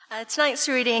Tonight's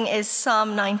reading is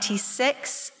Psalm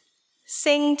 96.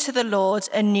 Sing to the Lord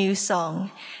a new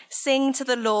song. Sing to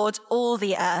the Lord all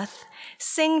the earth.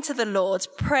 Sing to the Lord,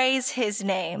 praise his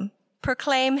name.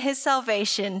 Proclaim his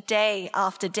salvation day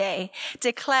after day.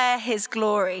 Declare his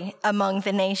glory among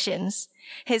the nations,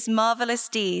 his marvelous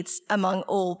deeds among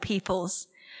all peoples.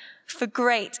 For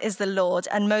great is the Lord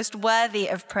and most worthy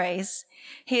of praise.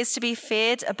 He is to be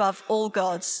feared above all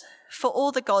gods. For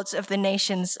all the gods of the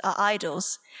nations are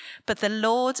idols, but the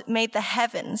Lord made the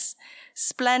heavens.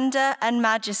 Splendor and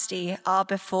majesty are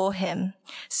before him.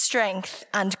 Strength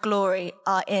and glory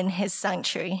are in his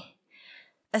sanctuary.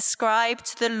 Ascribe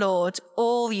to the Lord,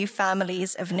 all you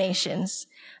families of nations.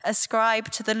 Ascribe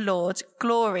to the Lord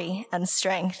glory and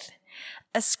strength.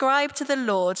 Ascribe to the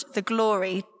Lord the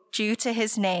glory due to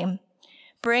his name.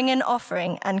 Bring an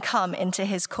offering and come into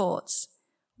his courts.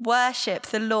 Worship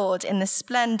the Lord in the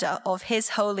splendor of his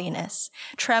holiness.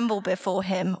 Tremble before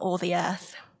him, all the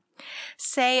earth.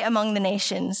 Say among the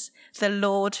nations, the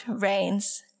Lord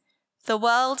reigns. The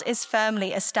world is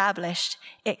firmly established.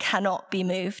 It cannot be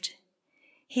moved.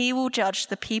 He will judge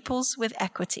the peoples with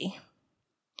equity.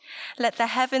 Let the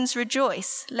heavens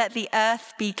rejoice. Let the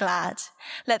earth be glad.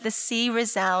 Let the sea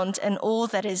resound and all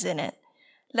that is in it.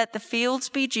 Let the fields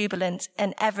be jubilant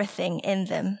and everything in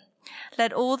them.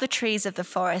 Let all the trees of the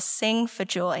forest sing for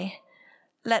joy.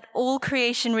 Let all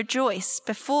creation rejoice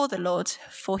before the Lord,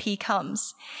 for he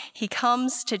comes. He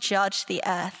comes to judge the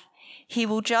earth. He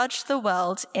will judge the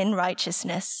world in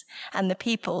righteousness and the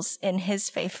peoples in his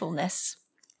faithfulness.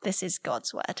 This is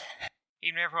God's word.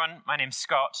 Evening, everyone. My name's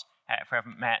Scott. If we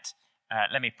haven't met,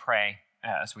 let me pray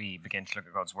as we begin to look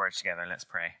at God's word together. Let's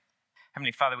pray.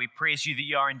 Heavenly Father, we praise you that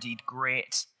you are indeed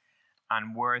great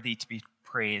and worthy to be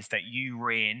praised, that you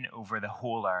reign over the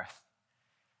whole earth.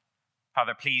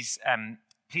 Father, please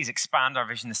expand our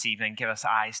vision this evening. Give us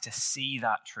eyes to see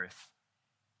that truth,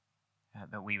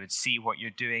 that we would see what you're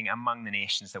doing among the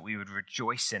nations, that we would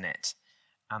rejoice in it,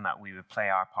 and that we would play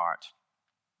our part.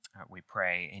 We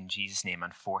pray in Jesus' name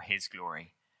and for his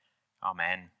glory.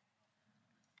 Amen.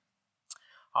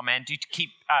 Amen. Do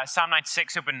keep Psalm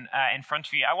 96 open in front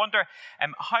of you. I wonder,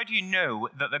 how do you know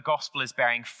that the gospel is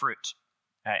bearing fruit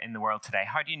in the world today?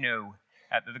 How do you know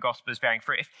that the gospel is bearing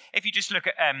fruit? If you just look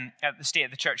at the state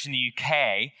of the church in the UK,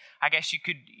 I guess you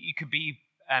could be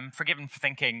forgiven for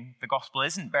thinking the gospel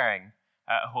isn't bearing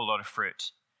a whole lot of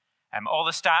fruit. All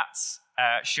the stats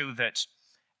show that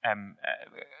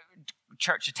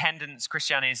church attendance,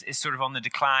 Christianity is sort of on the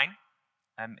decline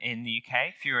in the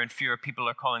UK. Fewer and fewer people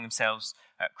are calling themselves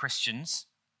Christians.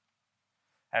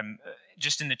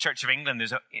 Just in the Church of England,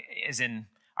 is in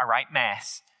a right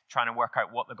mess trying to work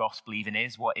out what the gospel even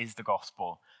is. What is the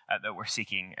gospel that we're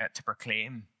seeking to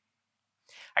proclaim?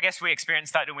 I guess we experience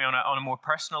that, don't we, on a more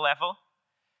personal level?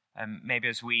 Maybe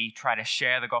as we try to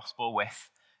share the gospel with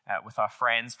our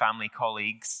friends, family,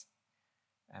 colleagues.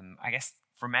 I guess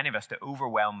for many of us, the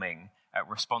overwhelming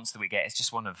response that we get is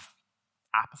just one of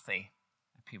apathy.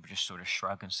 People just sort of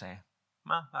shrug and say,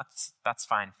 well, that's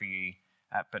fine for you,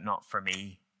 but not for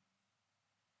me.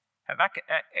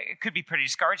 It could be pretty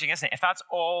discouraging, isn't it? If that's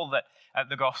all that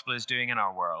the gospel is doing in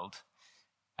our world,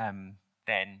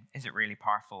 then is it really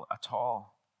powerful at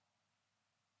all?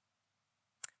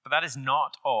 But that is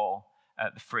not all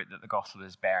the fruit that the gospel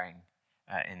is bearing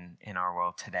in our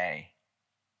world today.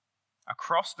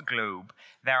 Across the globe,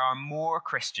 there are more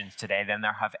Christians today than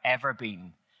there have ever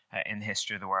been in the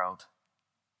history of the world.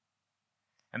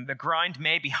 And the ground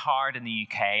may be hard in the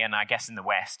UK, and I guess in the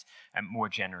West more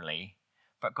generally,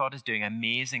 but God is doing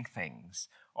amazing things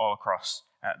all across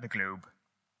the globe.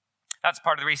 That's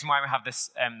part of the reason why we have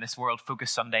this World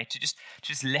Focus Sunday, to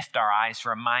just lift our eyes, to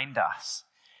remind us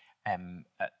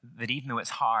that even though it's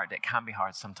hard, it can be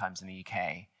hard sometimes in the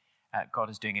UK, God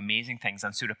is doing amazing things,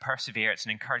 and so to persevere, it's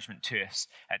an encouragement to us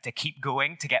to keep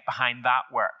going, to get behind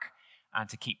that work, and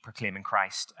to keep proclaiming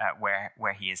Christ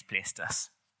where he has placed us.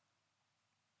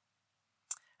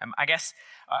 I guess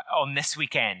on this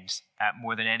weekend,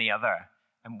 more than any other,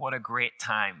 what a great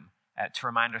time to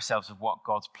remind ourselves of what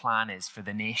God's plan is for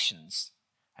the nations,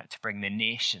 to bring the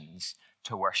nations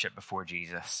to worship before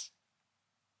Jesus.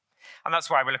 And that's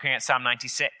why we're looking at Psalm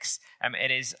 96.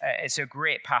 It's a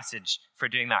great passage for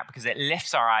doing that, because it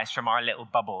lifts our eyes from our little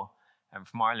bubble and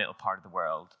from our little part of the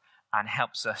world and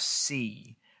helps us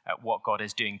see what God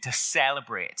is doing, to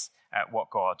celebrate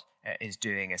what God is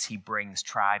doing as he brings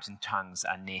tribes and tongues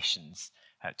and nations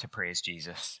to praise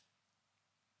Jesus.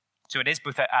 So it is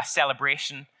both a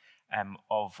celebration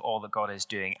of all that God is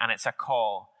doing, and it's a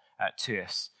call to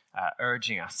us,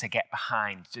 urging us to get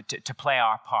behind, to play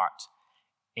our part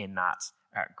in that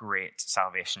great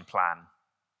salvation plan.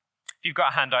 If you've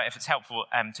got a handout, if it's helpful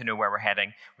to know where we're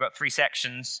heading, we've got 3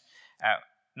 sections.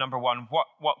 Number 1,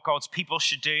 what God's people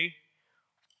should do,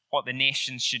 what the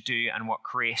nations should do, and what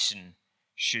creation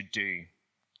should do.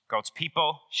 God's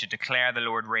people should declare the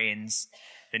Lord reigns.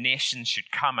 The nations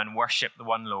should come and worship the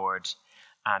one Lord,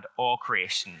 and all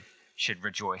creation should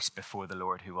rejoice before the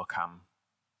Lord who will come.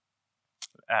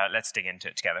 Let's dig into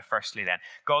it together. Firstly then,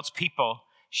 God's people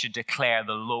should declare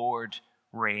the Lord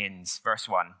reigns. Verse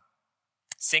 1.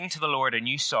 Sing to the Lord a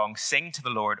new song. Sing to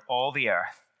the Lord all the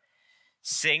earth.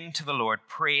 Sing to the Lord,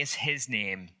 praise his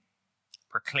name.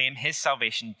 Proclaim his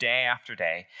salvation day after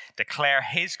day. Declare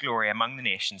his glory among the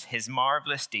nations, his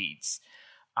marvelous deeds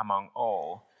among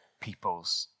all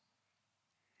peoples.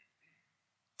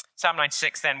 Psalm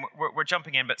 96 then, we're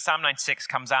jumping in, but Psalm 96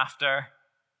 comes after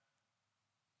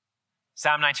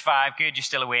Psalm 95. Good, you're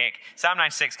still awake. Psalm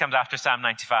 96 comes after Psalm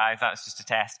 95. That's just a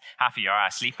test. Half of you are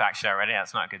asleep actually already.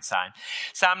 That's not a good sign.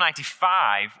 Psalm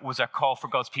 95 was a call for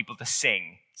God's people to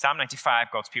sing. Psalm 95,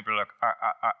 God's people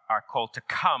are called to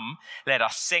come. Let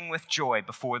us sing with joy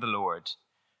before the Lord.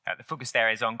 The focus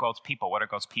there is on God's people. What are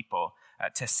God's people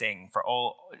to sing?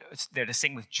 They're to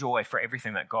sing with joy for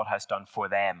everything that God has done for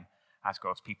them as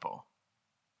God's people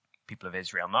of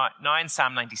Israel. Now in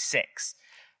Psalm 96,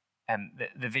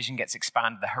 the vision gets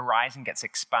expanded. The horizon gets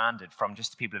expanded from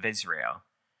just the people of Israel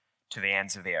to the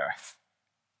ends of the earth.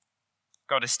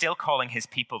 God is still calling his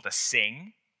people to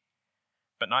sing,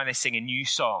 but now they sing a new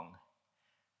song.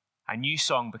 A new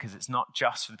song because it's not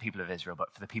just for the people of Israel,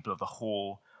 but for the people of the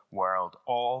whole world.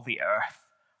 All the earth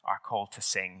are called to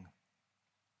sing.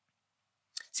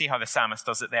 See how the psalmist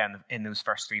does it there in those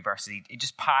first 3 verses. He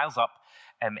just piles up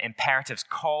imperatives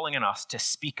calling on us to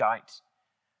speak out,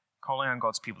 calling on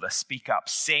God's people to speak up,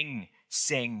 sing,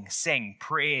 sing, sing,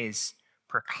 praise,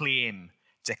 proclaim,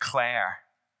 declare.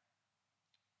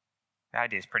 The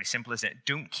idea is pretty simple, isn't it?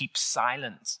 Don't keep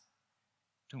silent.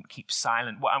 Don't keep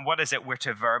silent. And what is it we're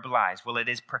to verbalize? Well, it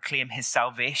is proclaim his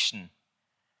salvation.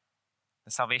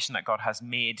 The salvation that God has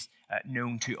made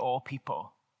known to all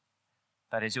people.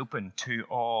 That is open to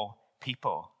all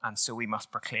people. And so we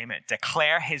must proclaim it.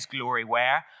 Declare his glory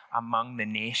where? Among the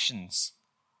nations.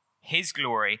 His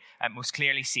glory most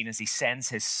clearly seen as he sends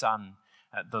his son,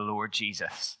 the Lord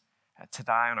Jesus, to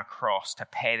die on a cross to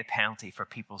pay the penalty for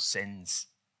people's sins.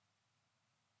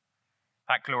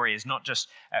 That glory is not just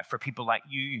for people like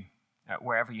you,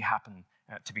 wherever you happen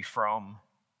to be from.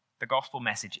 The gospel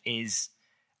message is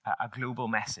a global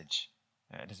message.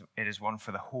 It is one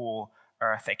for the whole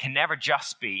earth. It can never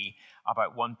just be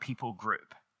about one people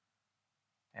group.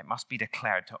 It must be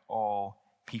declared to all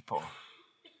people.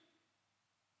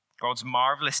 God's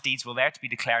marvelous deeds will there to be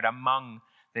declared among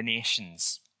the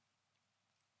nations.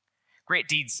 Great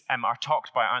deeds are talked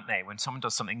about, aren't they? When someone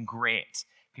does something great,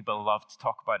 people love to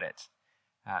talk about it.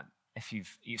 If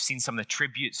you've seen some of the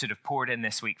tributes that have poured in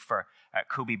this week for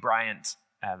Kobe Bryant,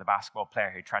 the basketball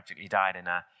player who tragically died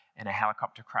in a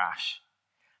helicopter crash.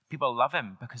 People love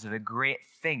him because of the great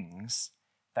things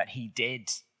that he did.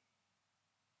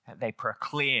 They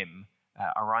proclaim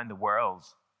around the world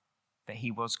that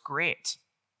he was great,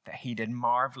 that he did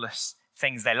marvelous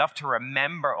things. They love to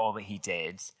remember all that he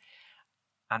did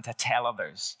and to tell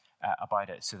others about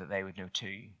it so that they would know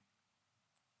too.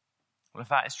 Well, if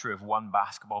that is true of one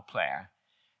basketball player,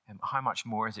 how much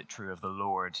more is it true of the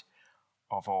Lord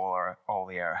of all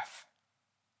the earth?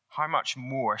 How much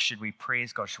more should we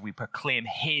praise God? Should we proclaim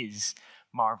his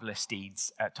marvelous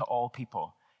deeds to all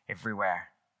people everywhere?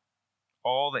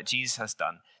 All that Jesus has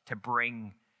done to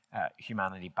bring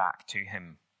humanity back to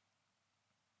him.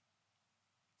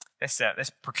 This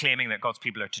proclaiming that God's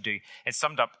people are to do, it's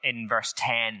summed up in verse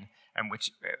 10,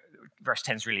 which verse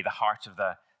 10 is really the heart of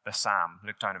the psalm.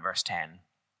 Look down at verse 10.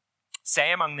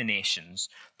 Say among the nations,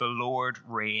 the Lord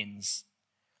reigns.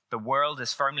 The world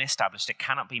is firmly established. It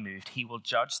cannot be moved. He will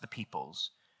judge the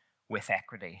peoples with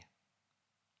equity.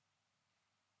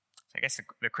 So I guess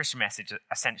the Christian message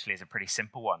essentially is a pretty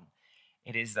simple one.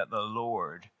 It is that the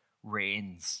Lord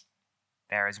reigns.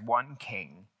 There is one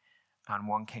king and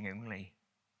one king only.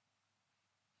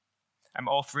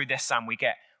 All through this psalm, we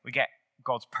get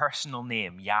God's personal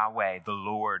name, Yahweh, the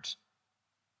Lord.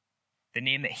 The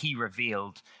name that he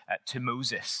revealed to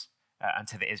Moses and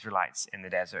to the Israelites in the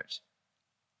desert.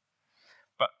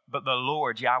 But the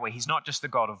Lord, Yahweh, he's not just the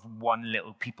God of one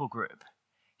little people group.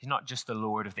 He's not just the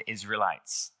Lord of the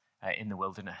Israelites in the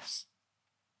wilderness.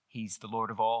 He's the Lord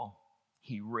of all.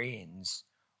 He reigns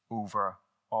over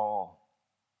all.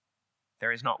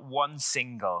 There is not one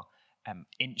single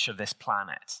inch of this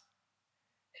planet.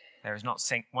 There is not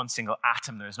one single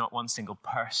atom. There is not one single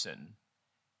person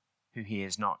who he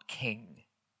is not king.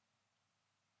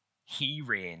 He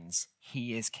reigns.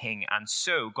 He is king. And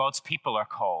so God's people are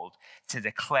called to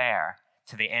declare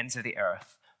to the ends of the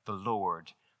earth, the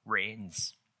Lord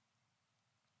reigns.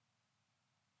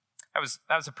 That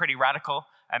was a pretty radical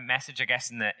message, I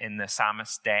guess, in the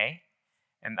psalmist's day.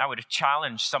 And that would have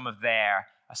challenged some of their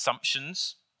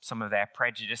assumptions, some of their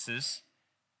prejudices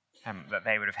that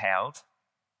they would have held.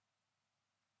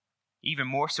 Even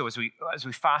more so as we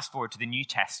fast forward to the New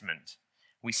Testament,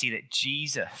 we see that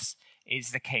Jesus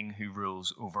is the king who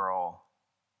rules over all.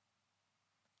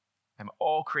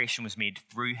 All creation was made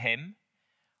through him.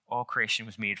 All creation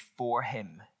was made for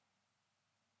him.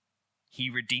 He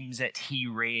redeems it. He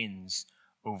reigns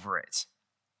over it.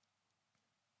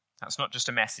 That's not just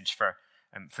a message for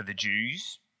the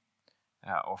Jews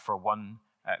or for one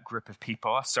group of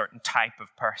people, a certain type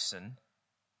of person.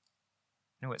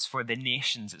 No, it's for the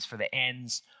nations. It's for the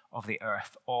ends of the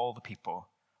earth, all the people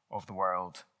of the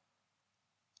world.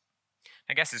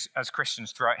 I guess as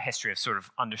Christians throughout history have sort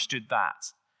of understood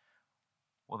that,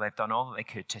 well, they've done all that they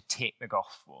could to take the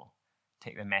gospel,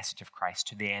 take the message of Christ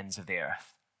to the ends of the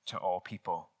earth, to all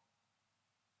people.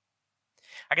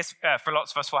 I guess for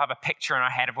lots of us, we'll have a picture in our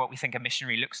head of what we think a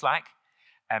missionary looks like.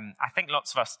 I think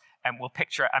lots of us will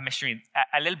picture a missionary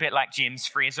a little bit like James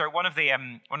Fraser. One of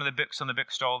the books on the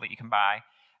bookstall that you can buy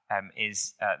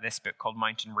is this book called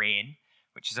Mountain Rain,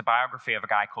 which is a biography of a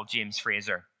guy called James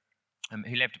Fraser,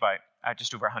 who lived about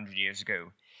just over 100 years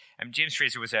ago. James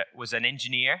Fraser was an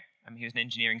engineer. He was an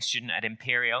engineering student at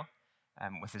Imperial,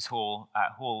 with his whole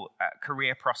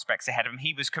career prospects ahead of him.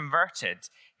 He was converted,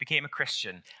 became a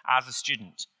Christian as a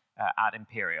student at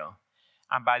Imperial.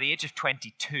 And by the age of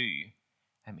 22,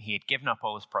 he had given up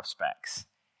all his prospects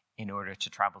in order to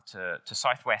travel to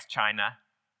southwest China,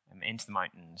 into the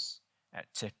mountains,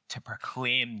 to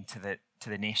proclaim to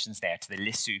the nations there, to the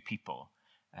Lisu people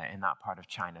in that part of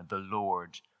China, the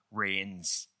Lord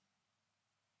reigns.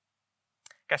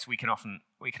 I guess we can often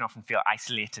feel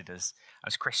isolated as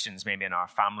Christians, maybe in our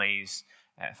families,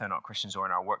 if they're not Christians, or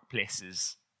in our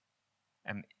workplaces.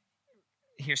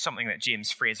 Here's something that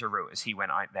James Fraser wrote as he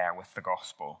went out there with the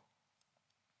gospel.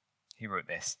 He wrote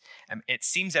this: "It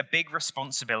seems a big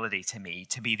responsibility to me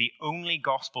to be the only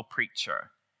gospel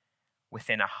preacher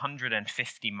within a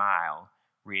 150-mile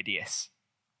radius."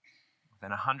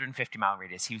 Within a 150-mile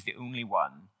radius, he was the only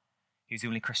one. He was the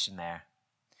only Christian there.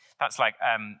 That's like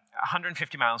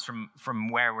 150 miles from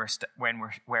where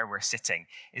we're sitting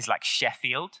is like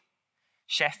Sheffield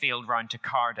round to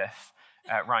Cardiff,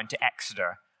 round to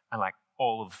Exeter, and like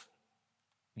all of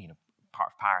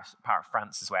part of Paris, part of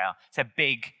France as well. It's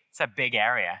a big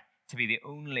area to be the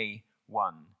only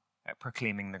one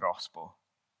proclaiming the gospel.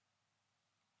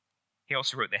 He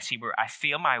also wrote this. He wrote, "I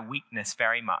feel my weakness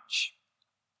very much,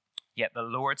 yet the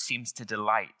Lord seems to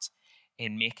delight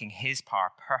in making his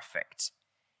power perfect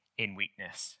in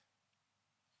weakness."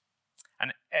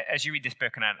 And as you read this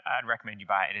book, and I'd recommend you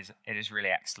buy it, it is really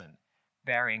excellent,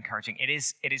 very encouraging. It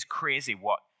is crazy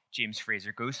what James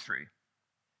Fraser goes through,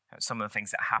 some of the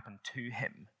things that happened to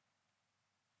him.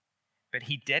 But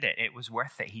he did it. It was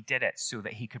worth it. He did it so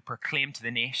that he could proclaim to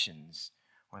the nations,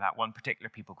 or that one particular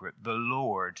people group, the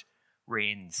Lord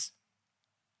reigns.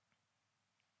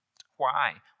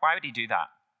 Why? Why would he do that?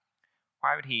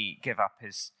 Why would he give up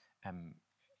his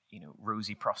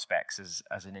rosy prospects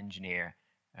as an engineer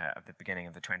at the beginning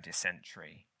of the 20th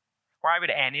century? Why would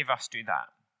any of us do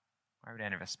that? Why would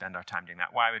any of us spend our time doing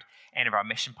that? Why would any of our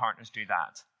mission partners do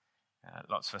that?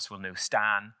 Lots of us will know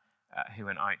Stan, who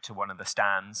went out to one of the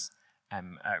stands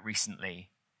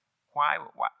recently. Why?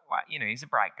 He's a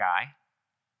bright guy.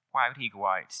 Why would he go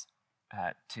out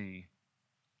to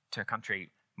a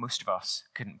country most of us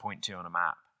couldn't point to on a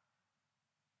map?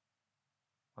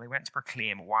 Well, he went to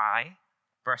proclaim. Why?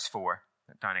 Verse 4,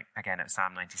 down again at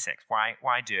Psalm 96.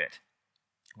 Why do it?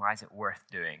 Why is it worth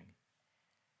doing?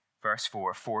 Verse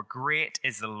 4, "For great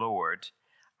is the Lord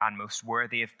and most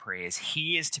worthy of praise.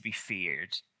 He is to be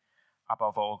feared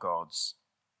above all gods."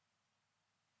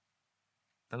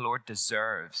 The Lord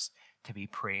deserves to be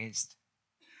praised.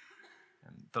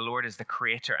 The Lord is the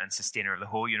creator and sustainer of the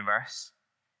whole universe,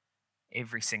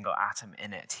 every single atom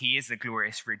in it. He is the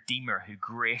glorious Redeemer who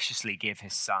graciously gave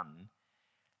his Son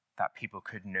that people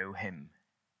could know him.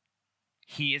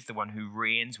 He is the one who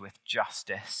reigns with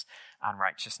justice and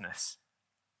righteousness.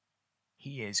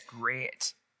 He is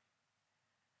great.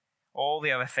 All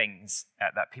the other things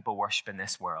that people worship in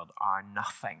this world are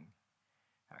nothing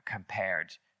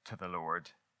compared to the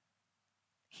Lord.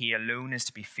 He alone is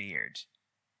to be feared.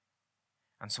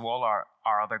 And so all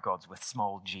our other gods with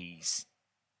small g's,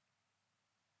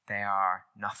 they are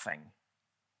nothing.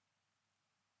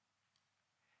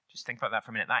 Just think about that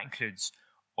for a minute. That includes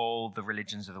all the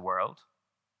religions of the world.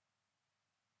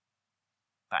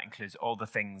 That includes all the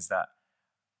things that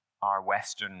our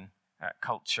Western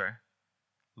culture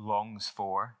longs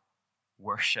for,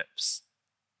 worships,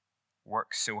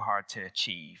 works so hard to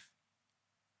achieve,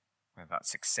 whether that's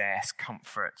success,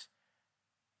 comfort.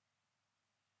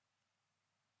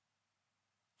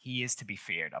 He is to be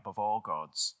feared above all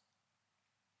gods.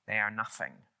 They are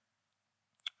nothing.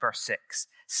 Verse 6,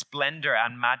 splendor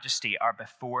and majesty are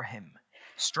before him.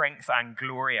 Strength and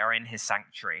glory are in his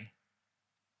sanctuary.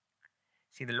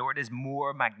 See, the Lord is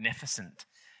more magnificent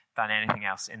than anything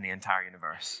else in the entire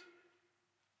universe.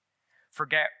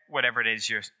 Forget whatever it is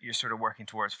you're sort of working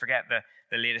towards. Forget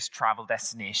the latest travel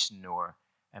destination or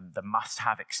the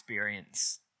must-have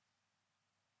experience.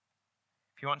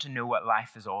 If you want to know what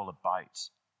life is all about,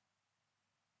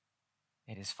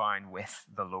 it is found with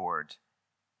the Lord.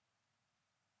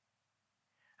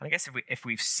 And I guess if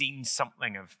we've seen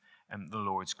something of the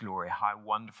Lord's glory, how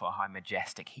wonderful, how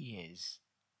majestic he is,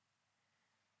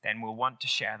 then we'll want to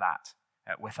share that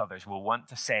with others. We'll want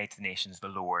to say to the nations, the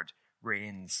Lord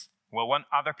reigns. We'll want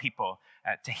other people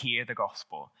to hear the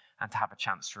gospel and to have a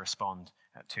chance to respond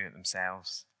to it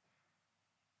themselves.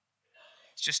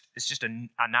 It's just a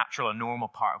natural, a normal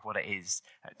part of what it is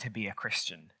to be a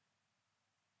Christian.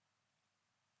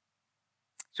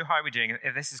 So how are we doing?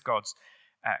 If this is God's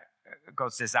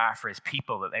desire for his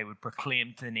people, that they would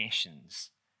proclaim to the nations,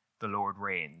 the Lord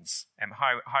reigns.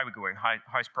 How are we going?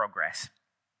 How's progress?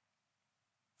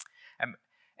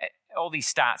 All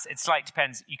these stats, it's like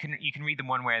depends. You can read them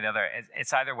one way or the other.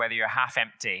 It's either whether you're half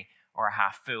empty or a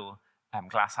half full,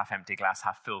 glass half empty, glass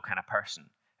half full kind of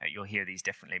person. You'll hear these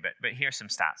differently, but here's some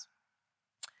stats.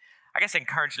 I guess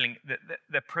encouraging,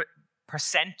 the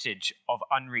percentage of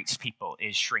unreached people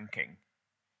is shrinking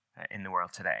in the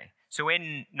world today. So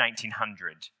in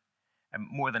 1900,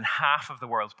 more than half of the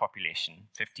world's population,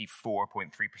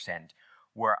 54.3%,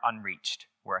 were unreached,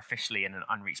 were officially in an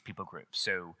unreached people group.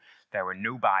 So there were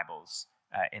no Bibles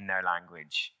in their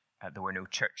language. There were no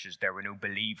churches. There were no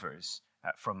believers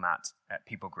from that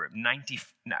people group.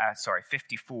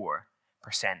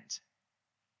 54%.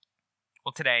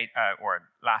 Well, today, or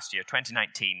last year,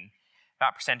 2019,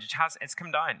 that percentage it's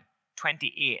come down.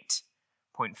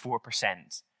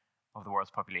 28.4% of the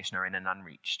world's population are in an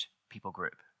unreached people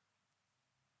group.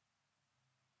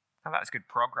 Now that's good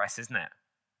progress, isn't it?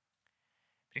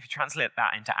 But if you translate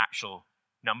that into actual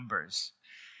numbers,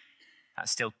 that's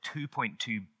still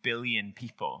 2.2 billion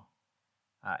people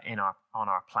on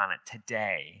our planet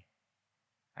today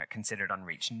considered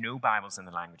unreached. No Bibles in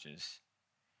the languages,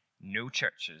 no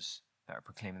churches that are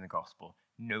proclaiming the gospel,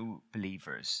 no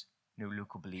believers, no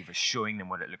local believers showing them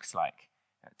what it looks like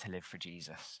to live for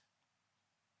Jesus.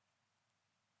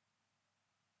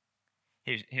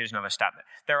 Here's another stat.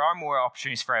 There are more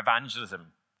opportunities for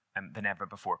evangelism than ever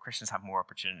before. Christians have more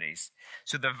opportunities.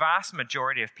 So the vast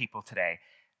majority of people today,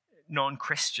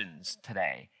 non-Christians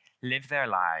today, live their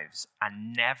lives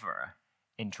and never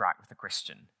interact with a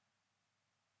Christian.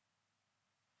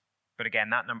 But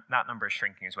again, that number is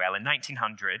shrinking as well. In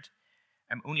 1900,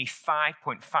 only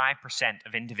 5.5%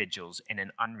 of individuals in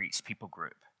an unreached people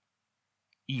group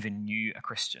even knew a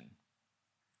Christian.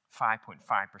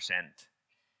 5.5%.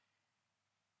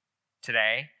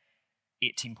 Today,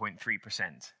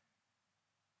 18.3%.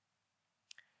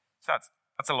 So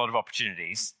that's a lot of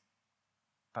opportunities,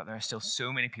 but there are still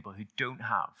so many people who don't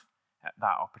have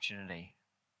that opportunity,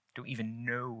 don't even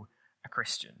know a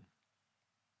Christian.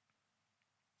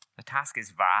 The task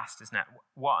is vast, isn't it?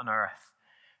 What on earth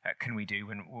can we do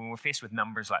when we're faced with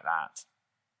numbers like that?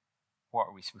 What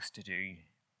are we supposed to do?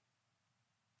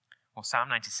 Well, Psalm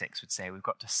 96 would say we've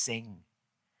got to sing,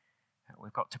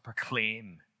 we've got to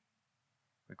proclaim,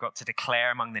 we've got to declare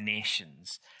among the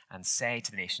nations and say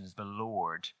to the nations, the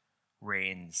Lord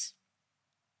reigns.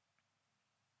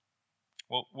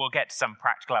 We'll get to some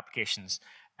practical applications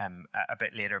a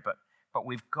bit later, but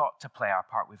we've got to play our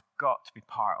part. We've got to be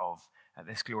part of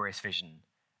this glorious vision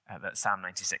that Psalm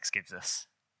 96 gives us.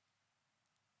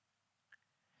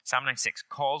 Psalm 96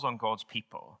 calls on God's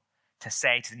people to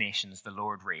say to the nations, the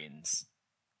Lord reigns.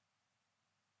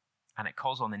 And it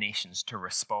calls on the nations to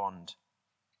respond.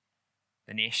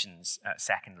 The nations,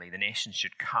 secondly, the nations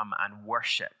should come and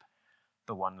worship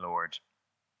the one Lord.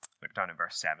 Look down at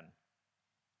verse 7.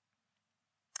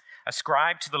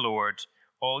 Ascribe to the Lord,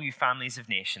 all you families of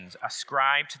nations.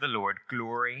 Ascribe to the Lord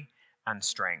glory and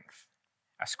strength.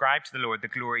 Ascribe to the Lord the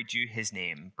glory due his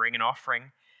name. Bring an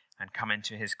offering and come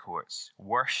into his courts.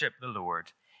 Worship the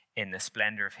Lord in the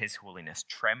splendor of his holiness.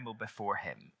 Tremble before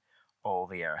him, all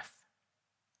the earth.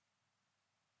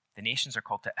 The nations are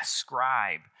called to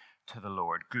ascribe to the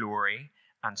Lord glory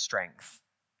and strength.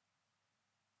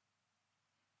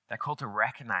 They're called to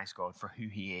recognize God for who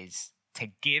he is, to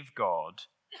give God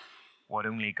what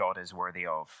only God is worthy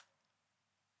of.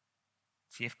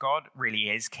 See, if God really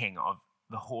is king of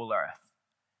the whole earth,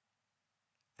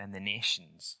 then the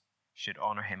nations should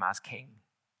honor him as king.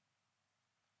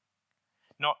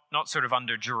 Not sort of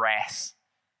under duress,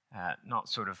 not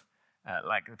sort of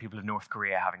like the people of North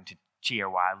Korea having to cheer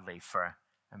wildly for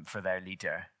their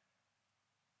leader.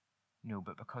 No,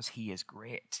 but because he is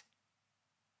great.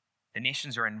 The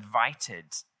nations are invited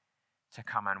to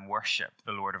come and worship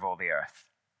the Lord of all the earth.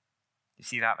 You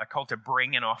see that? They're called to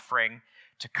bring an offering,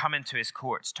 to come into his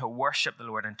courts, to worship the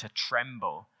Lord and to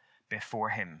tremble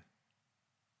before him.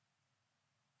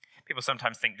 People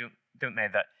sometimes think, don't they,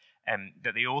 that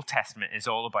the Old Testament is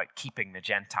all about keeping the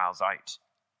Gentiles out.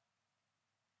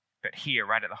 But here,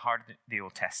 right at the heart of the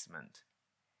Old Testament,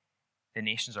 the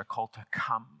nations are called to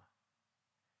come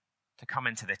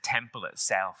into the temple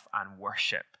itself and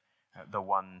worship the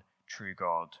one true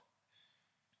God.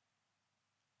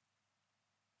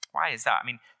 Why is that? I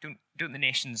mean, don't the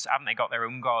nations, haven't they got their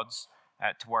own gods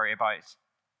to worry about?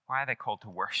 Why are they called to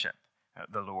worship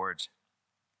the Lord?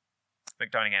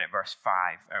 Look down again at verse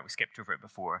 5. We skipped over it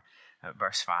before.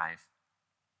 Verse 5.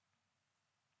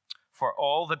 For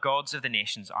all the gods of the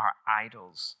nations are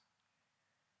idols,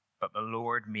 but the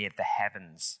Lord made the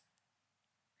heavens.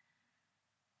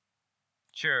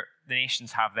 Sure, the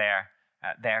nations have their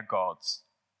gods,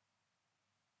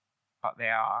 but they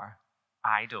are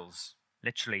idols,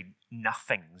 literally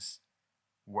nothings,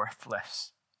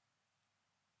 worthless.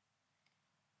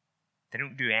 They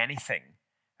don't do anything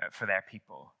for their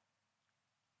people.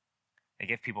 They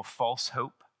give people false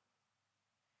hope.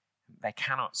 They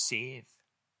cannot save.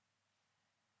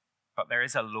 But there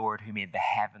is a Lord who made the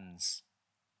heavens.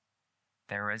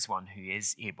 There is one who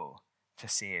is able to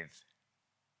save.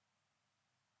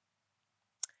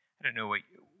 I don't know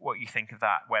what you think of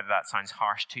that, whether that sounds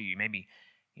harsh to you. Maybe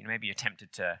you're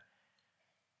tempted to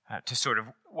sort of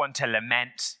want to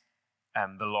lament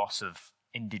the loss of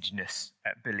indigenous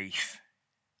belief.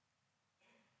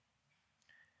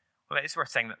 Well, it is worth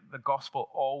saying that the gospel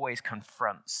always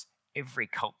confronts every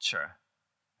culture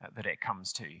that it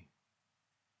comes to.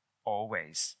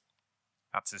 Always.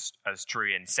 That's as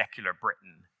true in secular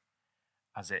Britain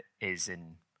as it is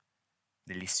in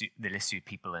the Lisu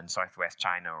people in southwest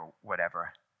China or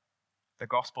whatever. The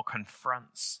gospel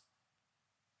confronts.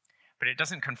 But it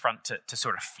doesn't confront to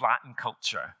sort of flatten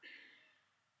culture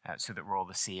so that we're all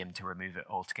the same, to remove it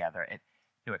altogether. It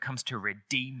comes to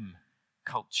redeem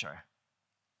culture.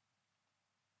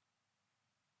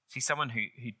 See, someone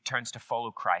who turns to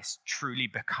follow Christ truly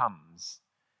becomes,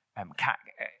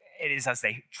 it is as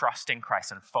they trust in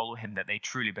Christ and follow him that they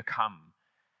truly become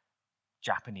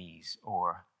Japanese,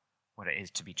 or what it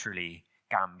is to be truly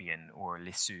Gambian or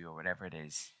Lisu or whatever it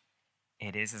is.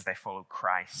 It is as they follow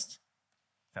Christ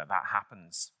that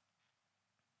happens.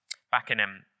 Back in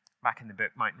the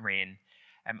book Mountain Rain,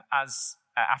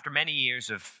 after many years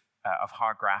of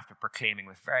hard graft, of proclaiming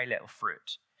with very little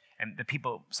fruit,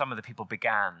 some of the people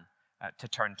began to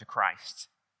turn to Christ.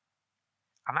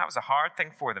 And that was a hard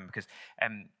thing for them because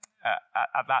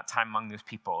at that time among those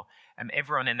people,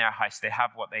 everyone in their house, they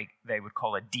have what they would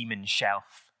call a demon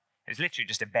shelf. It was literally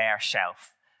just a bare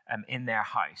shelf in their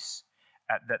house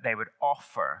that they would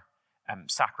offer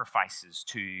sacrifices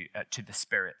to the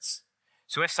spirits.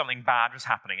 So if something bad was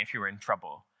happening, if you were in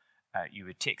trouble, you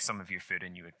would take some of your food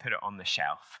and you would put it on the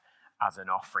shelf as an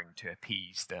offering to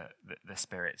appease the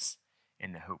spirits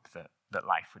in the hope that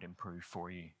life would improve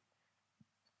for you.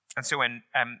 And so when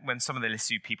some of the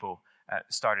Lisu people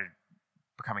started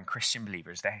becoming Christian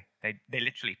believers, they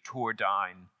literally tore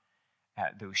down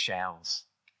those shells.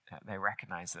 They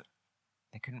recognized that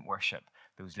they couldn't worship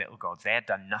those little gods. They had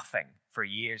done nothing. For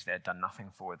years they had done nothing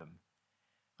for them.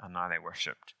 And now they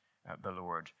worshipped the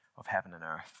Lord of heaven and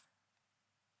earth.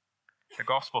 The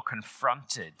gospel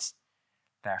confronted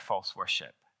their false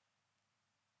worship,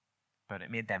 but it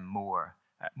made them more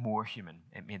human.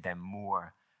 It made them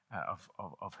more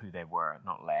of who they were,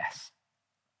 not less.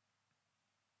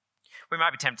 We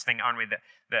might be tempted to think, aren't we,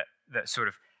 that sort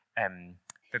of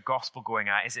the gospel going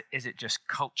out, is it just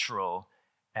cultural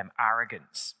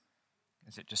arrogance?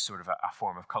 Is it just sort of a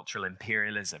form of cultural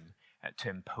imperialism to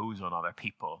impose on other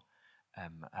people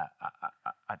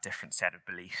a different set of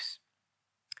beliefs?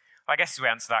 Well, I guess as we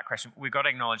answer that question, we've got to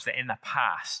acknowledge that in the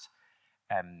past,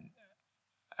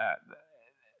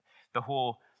 the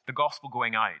gospel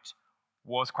going out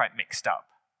was quite mixed up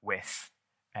with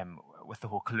the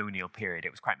whole colonial period.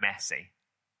 It was quite messy.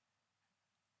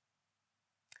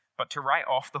 But to write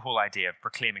off the whole idea of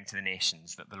proclaiming to the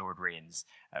nations that the Lord reigns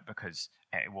because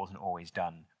it wasn't always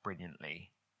done brilliantly,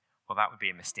 Well, that would be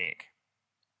a mistake.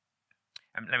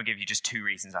 Let me give you just two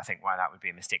reasons I think why that would be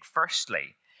a mistake.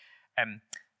 Firstly,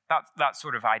 that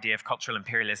sort of idea of cultural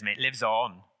imperialism, it lives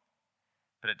on,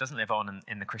 but it doesn't live on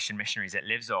in the Christian missionaries. It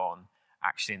lives on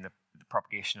actually in the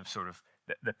propagation of sort of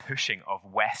the pushing of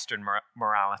Western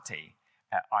morality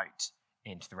out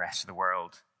into the rest of the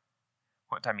world.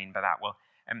 What do I mean by that? Well,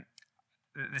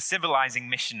 the civilizing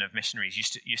mission of missionaries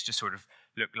used to sort of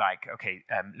look like, okay,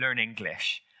 learn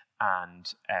English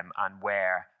and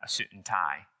wear a suit and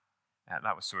tie.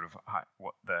 That was sort of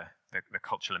what the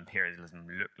cultural imperialism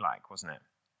looked like, wasn't it?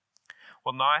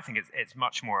 Well, now I think it's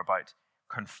much more about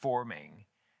conforming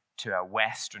to a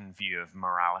Western view of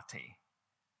morality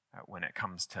when it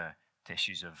comes to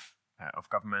issues of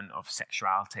government, of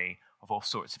sexuality, of all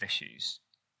sorts of issues.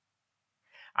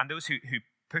 And those who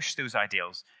push those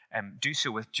ideals do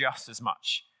so with just as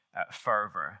much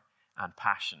fervor and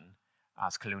passion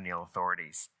as colonial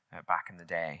authorities back in the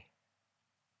day.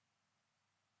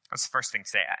 That's the first thing to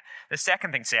say. The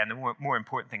second thing to say, and the more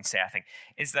important thing to say, I think,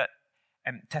 is that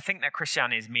to think that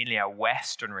Christianity is mainly a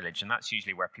Western religion, that's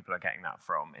usually where people are getting that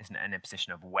from, isn't it? An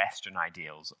imposition of Western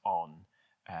ideals on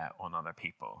other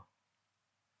people.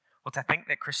 Well, to think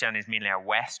that Christianity is mainly a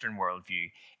Western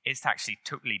worldview is to actually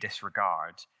totally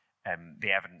disregard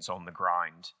the evidence on the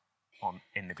ground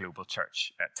in the global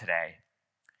church today.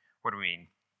 What do we mean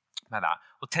by that?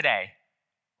 Well, today,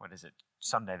 what is it?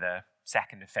 Sunday, the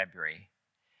 2nd of February.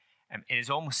 It is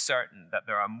almost certain that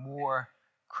there are more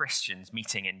Christians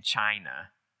meeting in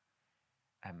China,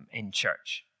 at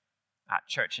church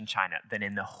in China, than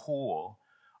in the whole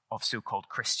of so-called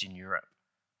Christian Europe.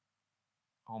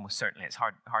 Almost certainly, it's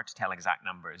hard to tell exact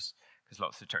numbers because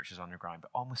lots of the churches are underground,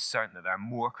 but almost certain that there are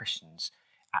more Christians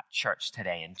at church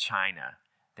today in China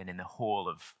than in the whole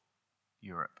of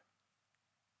Europe.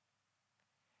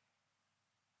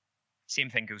 Same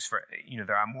thing goes for,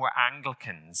 there are more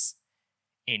Anglicans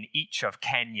in each of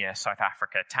Kenya, South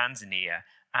Africa, Tanzania,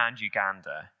 and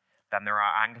Uganda than there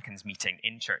are Anglicans meeting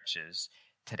in churches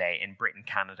today in Britain,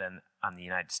 Canada, and the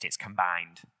United States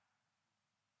combined.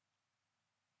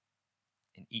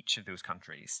 In each of those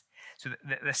countries. So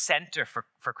the center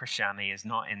for Christianity is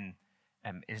not in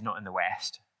the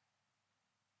West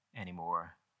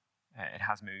anymore. It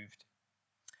has moved.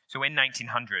 So in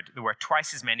 1900, there were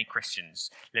twice as many Christians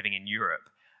living in Europe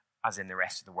as in the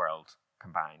rest of the world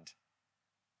combined.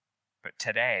 But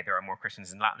today, there are more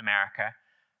Christians in Latin America,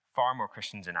 far more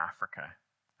Christians in Africa.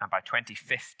 And by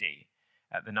 2050,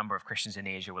 the number of Christians in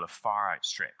Asia will have far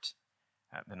outstripped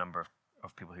the number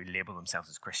of people who label themselves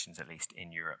as Christians, at least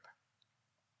in Europe.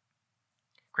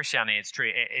 Christianity, it's true,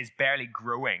 it is barely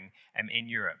growing in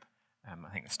Europe. I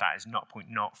think the stat is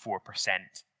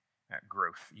 0.04%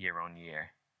 growth year on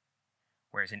year.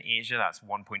 Whereas in Asia, that's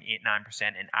 1.89%.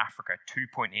 In Africa,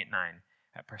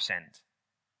 2.89%.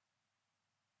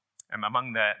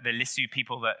 Among the Lisu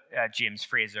people that James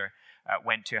Fraser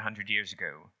went to 100 years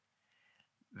ago,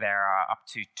 there are up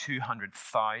to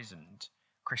 200,000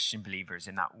 Christian believers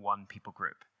in that one people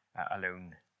group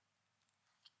alone.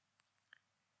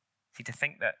 See, to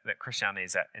think that Christianity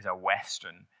is a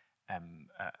Western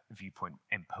viewpoint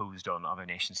imposed on other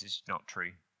nations is not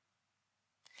true.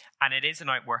 And it is an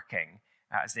outworking,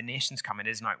 as the nations come, it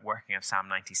is an outworking of Psalm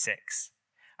 96.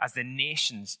 As the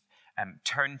nations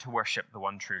turn to worship the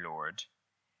one true Lord,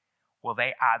 will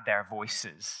they add their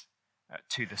voices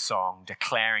to the song,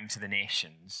 declaring to the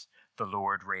nations, the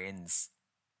Lord reigns.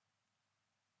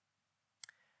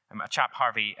 A chap,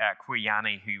 Harvey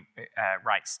Kwiyani, who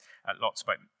writes lots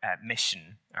about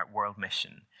mission, world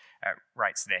mission,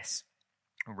 wrote this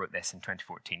in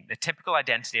 2014. The typical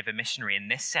identity of a missionary in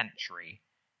this century,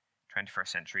 21st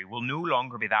century, will no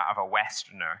longer be that of a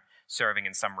Westerner serving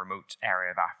in some remote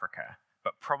area of Africa,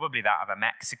 but probably that of a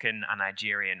Mexican, a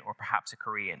Nigerian, or perhaps a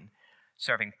Korean,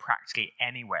 serving practically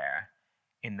anywhere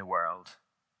in the world.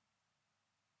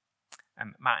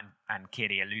 Matt and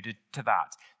Katie alluded to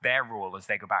that. Their role as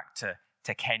they go back to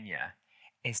Kenya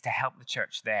is to help the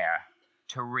church there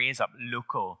to raise up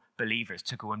local believers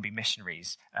to go and be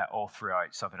missionaries all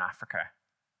throughout Southern Africa.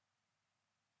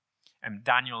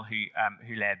 Daniel,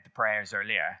 who led the prayers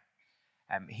earlier,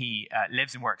 he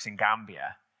lives and works in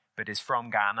Gambia, but is from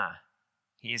Ghana.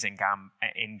 He is in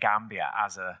Gambia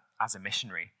as a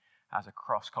missionary, as a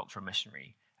cross-cultural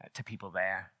missionary to people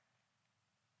there.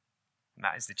 And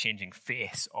that is the changing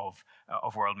face of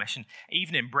world mission.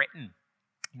 Even in Britain,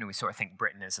 we sort of think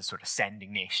Britain is a sort of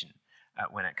sending nation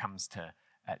when it comes to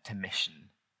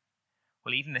mission.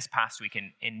 Well, even this past week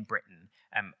in Britain,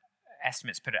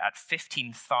 estimates put it at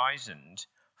 15,000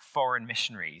 foreign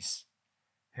missionaries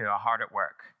who are hard at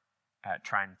work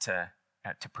trying to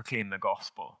proclaim the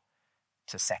gospel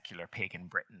to secular pagan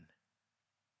Britain.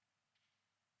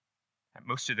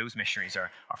 Most of those missionaries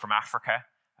are from Africa,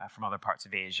 from other parts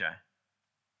of Asia.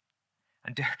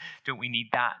 And don't we need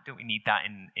that? Don't we need that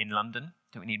in London?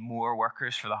 Don't we need more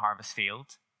workers for the harvest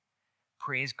field?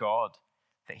 Praise God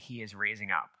that he is raising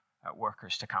up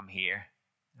workers to come here.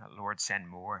 Lord, send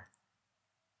more.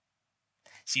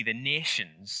 See, the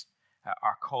nations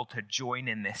are called to join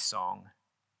in this song,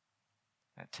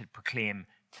 to proclaim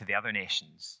to the other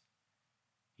nations,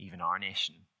 even our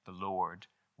nation, the Lord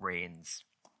reigns.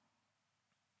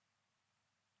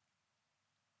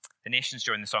 The nations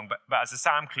join the song, but as the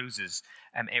psalm closes,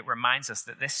 it reminds us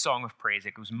that this song of praise,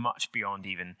 it goes much beyond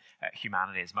even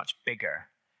humanity. It's much bigger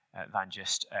than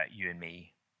just you and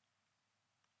me.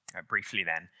 Briefly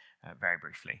then, very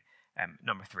briefly,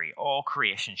 number 3, all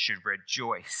creation should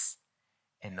rejoice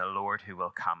in the Lord who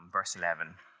will come. Verse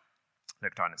 11,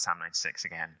 look down at Psalm 96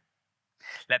 again.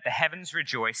 Let the heavens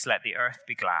rejoice, let the earth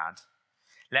be glad.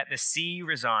 Let the sea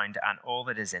resound and all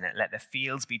that is in it. Let the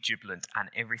fields be jubilant and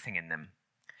everything in them.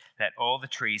 Let all the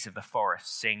trees of the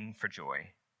forest sing for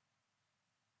joy.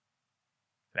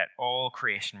 Let all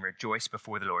creation rejoice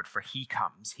before the Lord, for he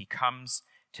comes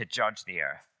to judge the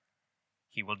earth.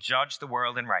 He will judge the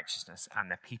world in righteousness and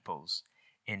the peoples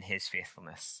in his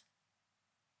faithfulness.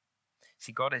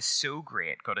 See, God is so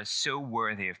great, God is so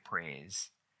worthy of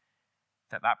praise,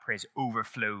 that praise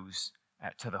overflows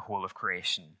to the whole of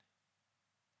creation.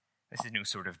 This is no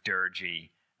sort of dirgy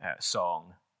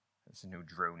song. It's no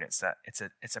drone. It's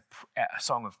a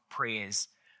song of praise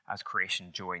as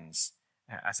creation joins,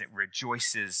 as it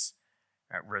rejoices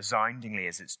resoundingly,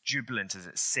 as it's jubilant, as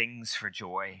it sings for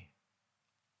joy.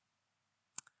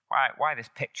 Why this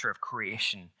picture of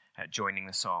creation joining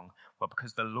the song? Well,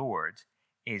 because the Lord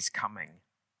is coming.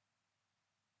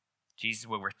 Jesus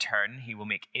will return. He will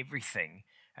make everything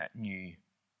new.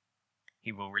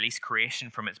 He will release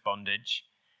creation from its bondage,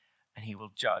 and he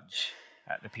will judge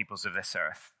the peoples of this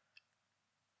earth.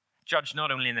 Judge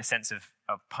not only in the sense of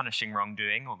punishing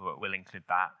wrongdoing, although it will include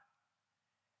that,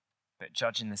 but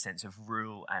judge in the sense of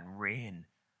rule and reign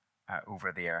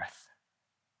over the earth,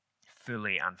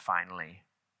 fully and finally.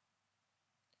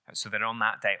 So that on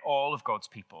that day, all of God's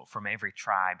people from every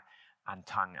tribe and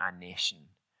tongue and nation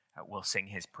will sing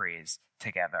his praise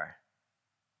together.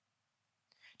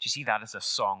 Do you see that as a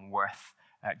song worth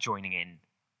joining in?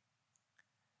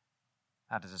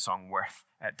 That is a song worth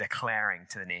declaring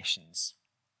to the nations.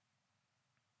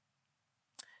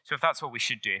 So if that's what we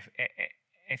should do,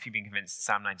 if you've been convinced,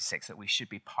 Psalm 96, that we should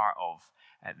be part of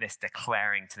this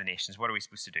declaring to the nations, what are we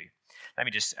supposed to do? Let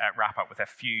me just wrap up with a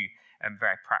few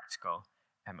very practical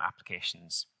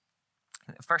applications.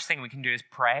 The first thing we can do is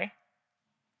pray.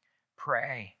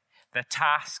 Pray. The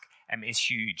task is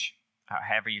huge.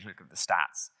 However you look at the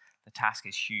stats, the task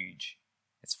is huge.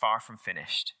 It's far from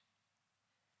finished.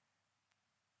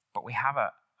 But we have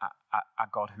a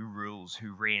God who rules,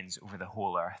 who reigns over the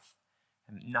whole earth.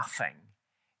 And nothing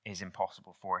is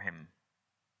impossible for him.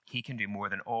 He can do more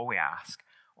than all we ask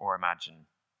or imagine.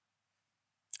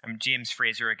 James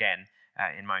Fraser again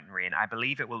in Mountain Rain. I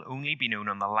believe it will only be known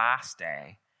on the last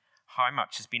day how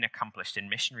much has been accomplished in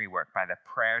missionary work by the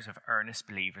prayers of earnest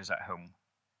believers at home.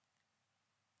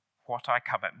 What I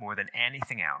covet more than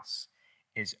anything else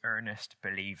is earnest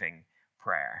believing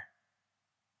prayer.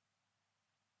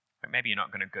 But maybe you're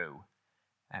not going to go.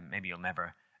 Maybe you'll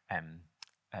never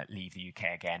leave the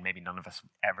UK again. Maybe none of us will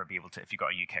ever be able to, if you've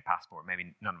got a UK passport,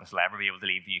 maybe none of us will ever be able to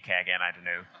leave the UK again, I don't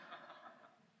know.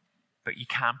 But you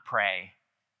can pray.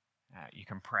 You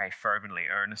can pray fervently,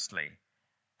 earnestly,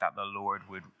 that the Lord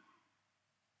would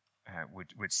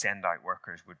send out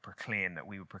workers, would proclaim, that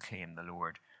we would proclaim the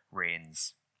Lord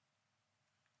reigns.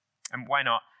 And why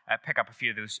not pick up a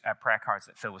few of those prayer cards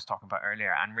that Phil was talking about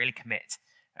earlier and really commit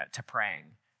to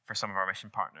praying for some of our mission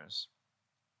partners.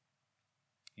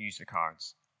 Use the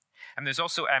cards. And there's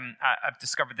also, I've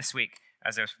discovered this week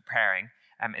as I was preparing,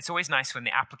 it's always nice when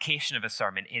the application of a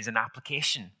sermon is an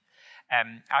application.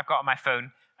 I've got on my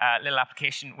phone a little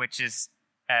application which is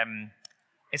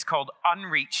it's called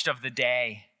Unreached of the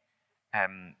Day.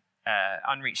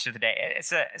 Unreached of the Day.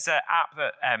 It's an app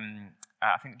that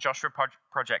I think Joshua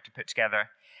Project put together.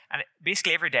 And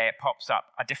basically every day it pops up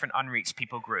a different unreached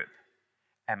people group.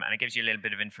 And it gives you a little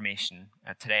bit of information.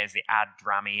 Today is the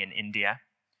Adrami in India.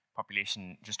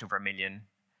 Population just over 1 million.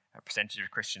 Percentage of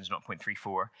Christians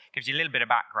 0.34. Gives you a little bit of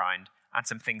background and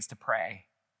some things to pray.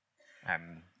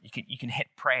 You can hit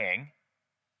praying,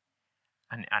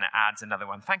 and it adds another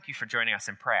one. Thank you for joining us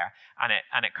in prayer, and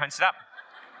it counts it up.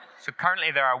 So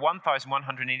currently there are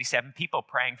 1,187 people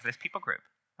praying for this people group.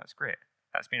 That's great.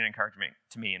 That's been an encouragement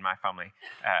to me and my family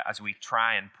as we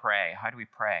try and pray. How do we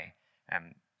pray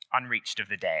unreached of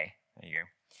the day. There you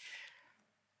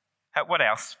go. What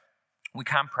else? We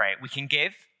can pray. We can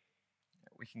give.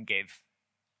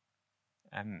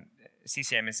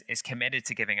 CCM is committed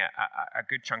to giving a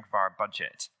good chunk of our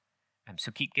budget.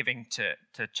 So keep giving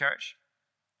to church.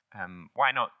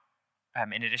 Why not,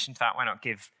 in addition to that, why not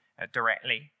give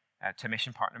directly to a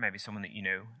mission partner, maybe someone that you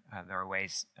know? There are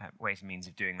ways and means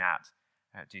of doing that.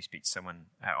 Do speak to someone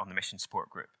on the mission support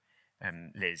group,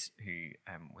 Liz, who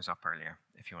was up earlier,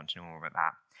 if you want to know more about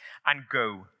that. And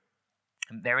go.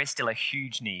 There is still a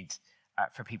huge need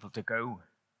for people to go.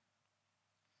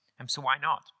 So why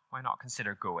not? Why not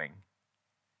consider going?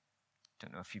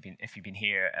 Don't know if you've been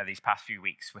here these past few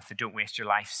weeks with the Don't Waste Your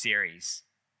Life series.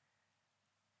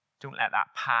 Don't let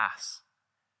that pass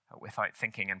without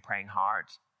thinking and praying hard.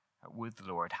 Would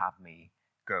the Lord have me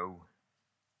go?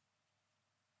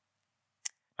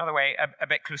 Another way, a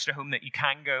bit closer to home, that you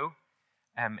can go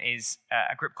is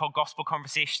a group called Gospel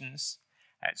Conversations.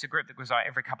 It's a group that goes out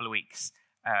every couple of weeks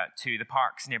to the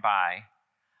parks nearby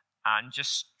and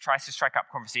just tries to strike up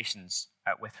conversations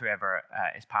with whoever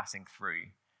is passing through.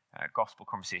 Gospel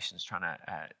Conversations, trying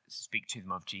to speak to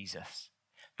them of Jesus.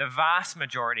 The vast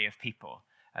majority of people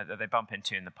that they bump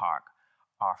into in the park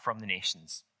are from the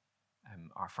nations,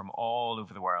 are from all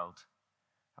over the world.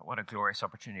 What a glorious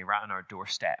opportunity right on our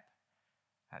doorstep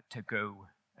to go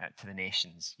to the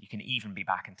nations. You can even be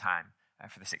back in time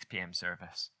for the 6 p.m.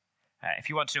 service. If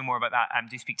you want to know more about that,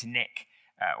 do speak to Nick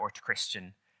or to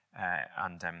Christian,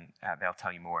 and they'll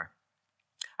tell you more.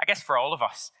 I guess for all of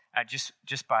us,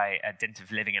 just by a dint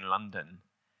of living in London,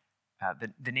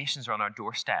 the nations are on our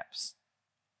doorsteps.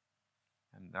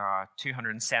 And there are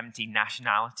 270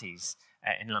 nationalities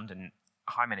in London.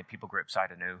 How many people groups, I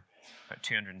don't know, but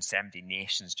 270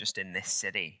 nations just in this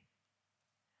city.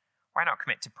 Why not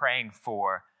commit to praying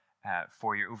for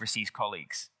your overseas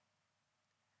colleagues?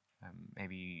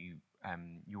 Maybe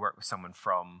you work with someone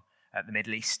from the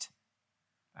Middle East.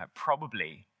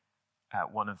 Probably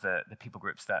one of the people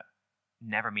groups that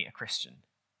never meet a Christian.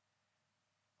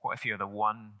 What if you're the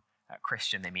one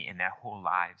Christian they meet in their whole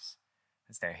lives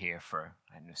as they're here for,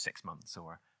 6 months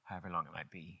or however long it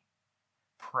might be?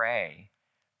 Pray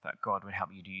that God would help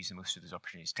you to use the most of those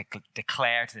opportunities to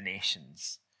declare to the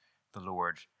nations, the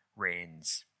Lord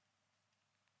reigns.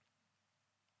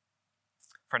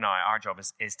 For now, our job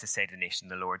is to say to the nation,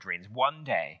 the Lord reigns. One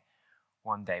day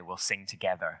we'll sing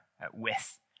together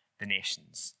with the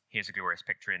nations. Here's a glorious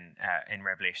picture in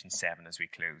Revelation 7 as we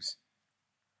close.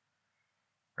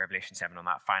 Revelation 7, on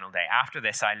that final day. After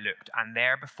this I looked, and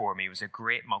there before me was a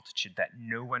great multitude that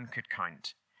no one could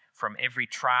count, from every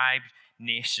tribe,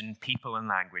 nation, people, and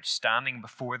language, standing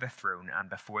before the throne and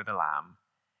before the Lamb.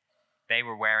 They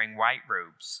were wearing white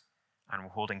robes and were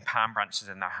holding palm branches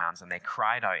in their hands, and they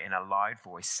cried out in a loud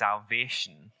voice,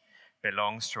 "Salvation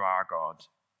belongs to our God,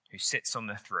 who sits on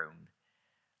the throne,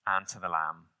 and to the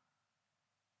Lamb."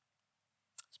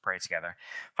 Let's pray together.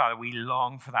 Father, we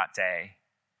long for that day.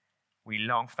 We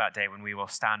long for that day when we will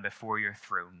stand before your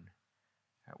throne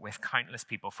with countless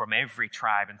people from every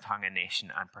tribe and tongue and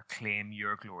nation and proclaim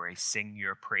your glory, sing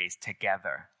your praise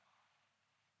together.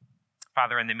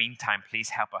 Father, in the meantime, please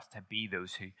help us to be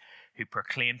those who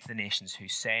proclaim to the nations, who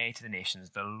say to the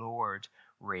nations, the Lord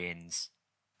reigns.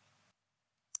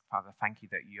 Father, thank you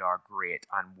that you are great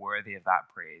and worthy of that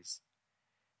praise.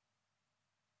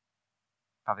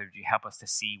 Father, would you help us to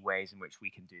see ways in which we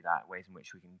can do that, ways in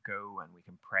which we can go and we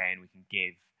can pray and we can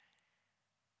give,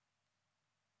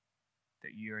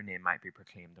 that your name might be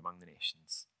proclaimed among the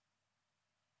nations.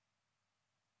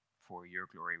 For your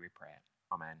glory we pray.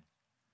 Amen.